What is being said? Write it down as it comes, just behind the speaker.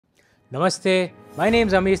Namaste, my name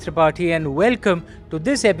is Amish Tripathi and welcome to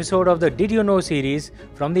this episode of the Did You Know series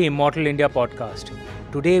from the Immortal India podcast.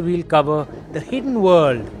 Today we'll cover the hidden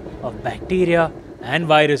world of bacteria and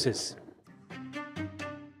viruses.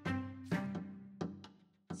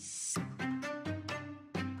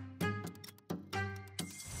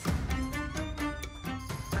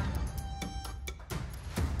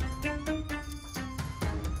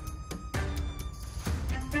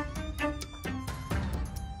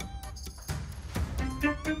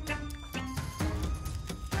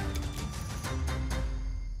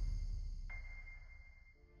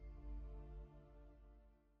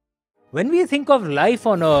 When we think of life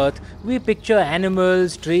on Earth, we picture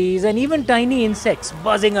animals, trees, and even tiny insects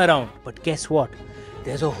buzzing around. But guess what?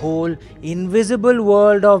 There's a whole invisible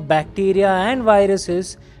world of bacteria and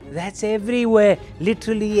viruses that's everywhere,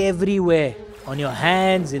 literally everywhere. On your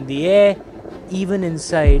hands, in the air, even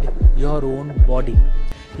inside your own body.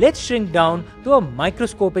 Let's shrink down to a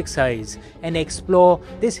microscopic size and explore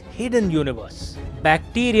this hidden universe.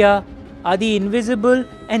 Bacteria are the invisible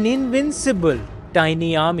and invincible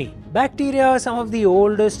tiny army. Bacteria are some of the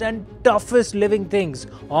oldest and toughest living things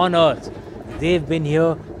on Earth. They've been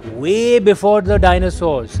here way before the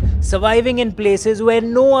dinosaurs, surviving in places where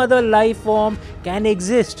no other life form can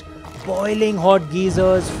exist. Boiling hot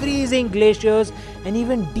geysers, freezing glaciers, and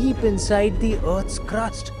even deep inside the Earth's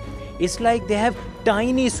crust. It's like they have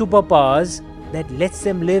tiny superpowers that lets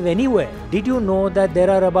them live anywhere. Did you know that there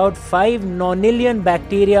are about 5 Nonillion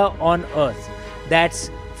bacteria on Earth? That's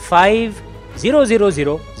 5 0 0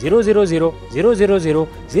 0 0 0 0 0 0 0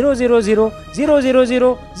 0 0 0 0 0 0 0 0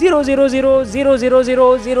 0 0 0 0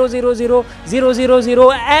 0 0 0 0 0 0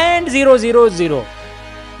 0 and 0 0 0.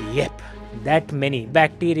 Yep, that many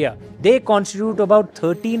bacteria. They constitute about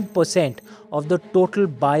 13% of the total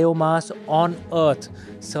biomass on Earth,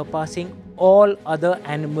 surpassing all other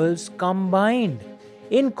animals combined.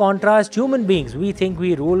 In contrast, human beings, we think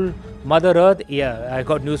we rule Mother Earth. Yeah, I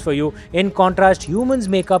got news for you. In contrast, humans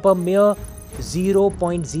make up a mere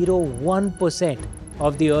 0.01%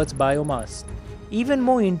 of the Earth's biomass. Even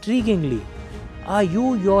more intriguingly, are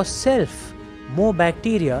you yourself more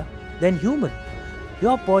bacteria than human?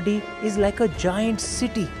 Your body is like a giant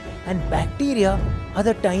city and bacteria are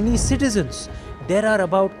the tiny citizens. There are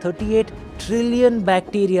about 38 trillion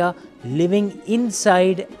bacteria living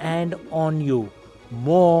inside and on you.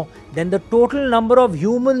 More than the total number of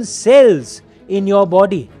human cells in your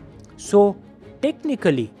body. So,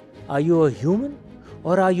 technically, are you a human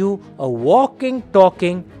or are you a walking,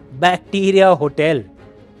 talking bacteria hotel?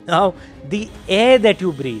 Now, the air that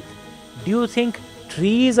you breathe, do you think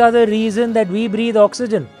trees are the reason that we breathe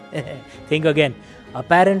oxygen? Think again.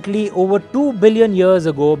 Apparently, over 2 billion years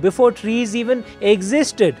ago, before trees even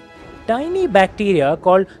existed, tiny bacteria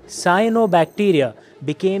called Cyanobacteria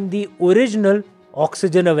became the original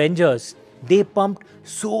oxygen Avengers. They pumped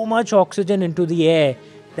so much oxygen into the air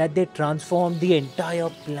that they transformed the entire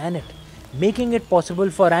planet, making it possible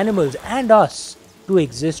for animals and us to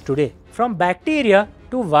exist today. From bacteria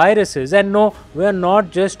to viruses, and no, we're not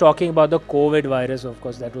just talking about the COVID virus, of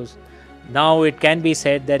course, that was, now it can be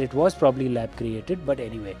said that it was probably lab created, but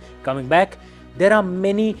anyway, coming back, there are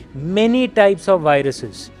many types of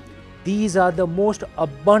viruses. These are the most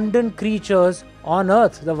abundant creatures on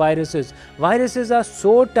Earth, the viruses. Viruses are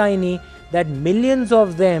so tiny that millions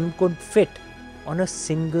of them could fit on a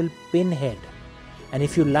single pinhead. And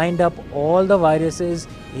if you lined up all the viruses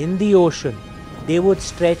in the ocean, they would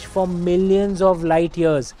stretch for millions of light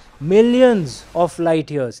years. Millions of light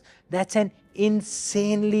years. That's an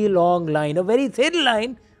insanely long line. A very thin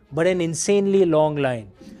line, but an insanely long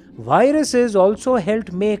line. Viruses also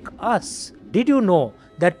helped make us. Did you know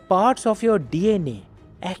that parts of your DNA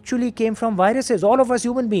actually came from viruses? All of us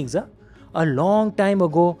human beings, huh? A long time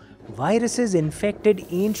ago, viruses infected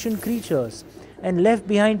ancient creatures and left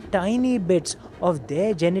behind tiny bits of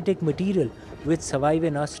their genetic material which survive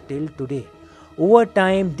in us till today. Over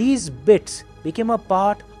time, these bits became a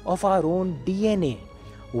part of our own DNA.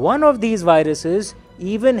 One of these viruses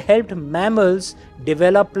even helped mammals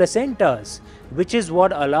develop placentas, which is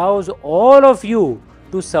what allows all of you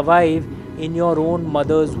to survive in your own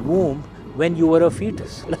mother's womb when you were a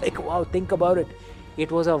fetus. Like, wow, think about it.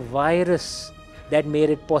 It was a virus that made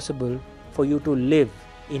it possible for you to live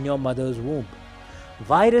in your mother's womb.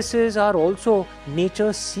 Viruses are also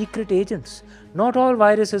nature's secret agents. Not all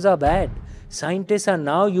viruses are bad. Scientists are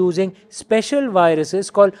now using special viruses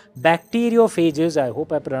called Bacteriophages, I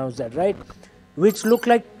hope I pronounced that right, which look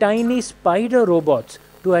like tiny spider robots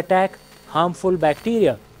to attack harmful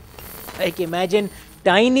bacteria. Like, imagine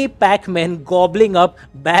tiny Pac-Men gobbling up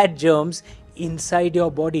bad germs inside your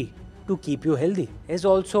body. to keep you healthy. There's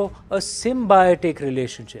also a symbiotic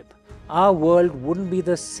relationship. Our world wouldn't be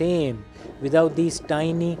the same without these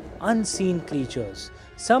tiny, unseen creatures.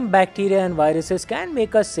 Some bacteria and viruses can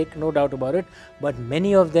make us sick, no doubt about it, but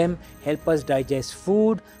many of them help us digest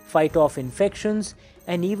food, fight off infections,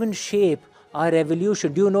 and even shape our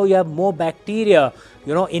evolution. Do you know you have more bacteria,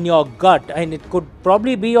 in your gut, and it could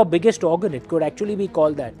probably be your biggest organ. It could actually be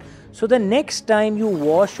called that. So the next time you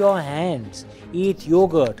wash your hands, eat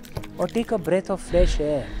yogurt, or take a breath of fresh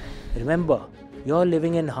air, remember, you're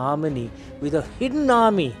living in harmony with a hidden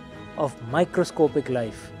army of microscopic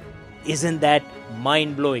life. Isn't that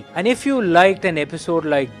mind-blowing? And if you liked an episode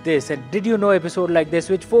like this, and did you know episode like this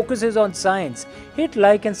which focuses on science, hit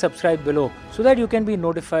like and subscribe below so that you can be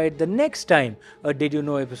notified the next time a Did You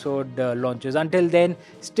Know episode launches. Until then,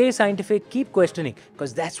 stay scientific, keep questioning,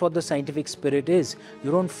 because that's what the scientific spirit is. You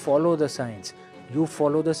don't follow the science. You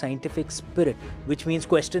follow the scientific spirit, which means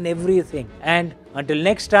question everything. And until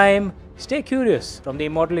next time, stay curious. From the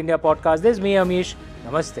Immortal India podcast, this is me, Amish.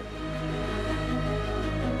 Namaste.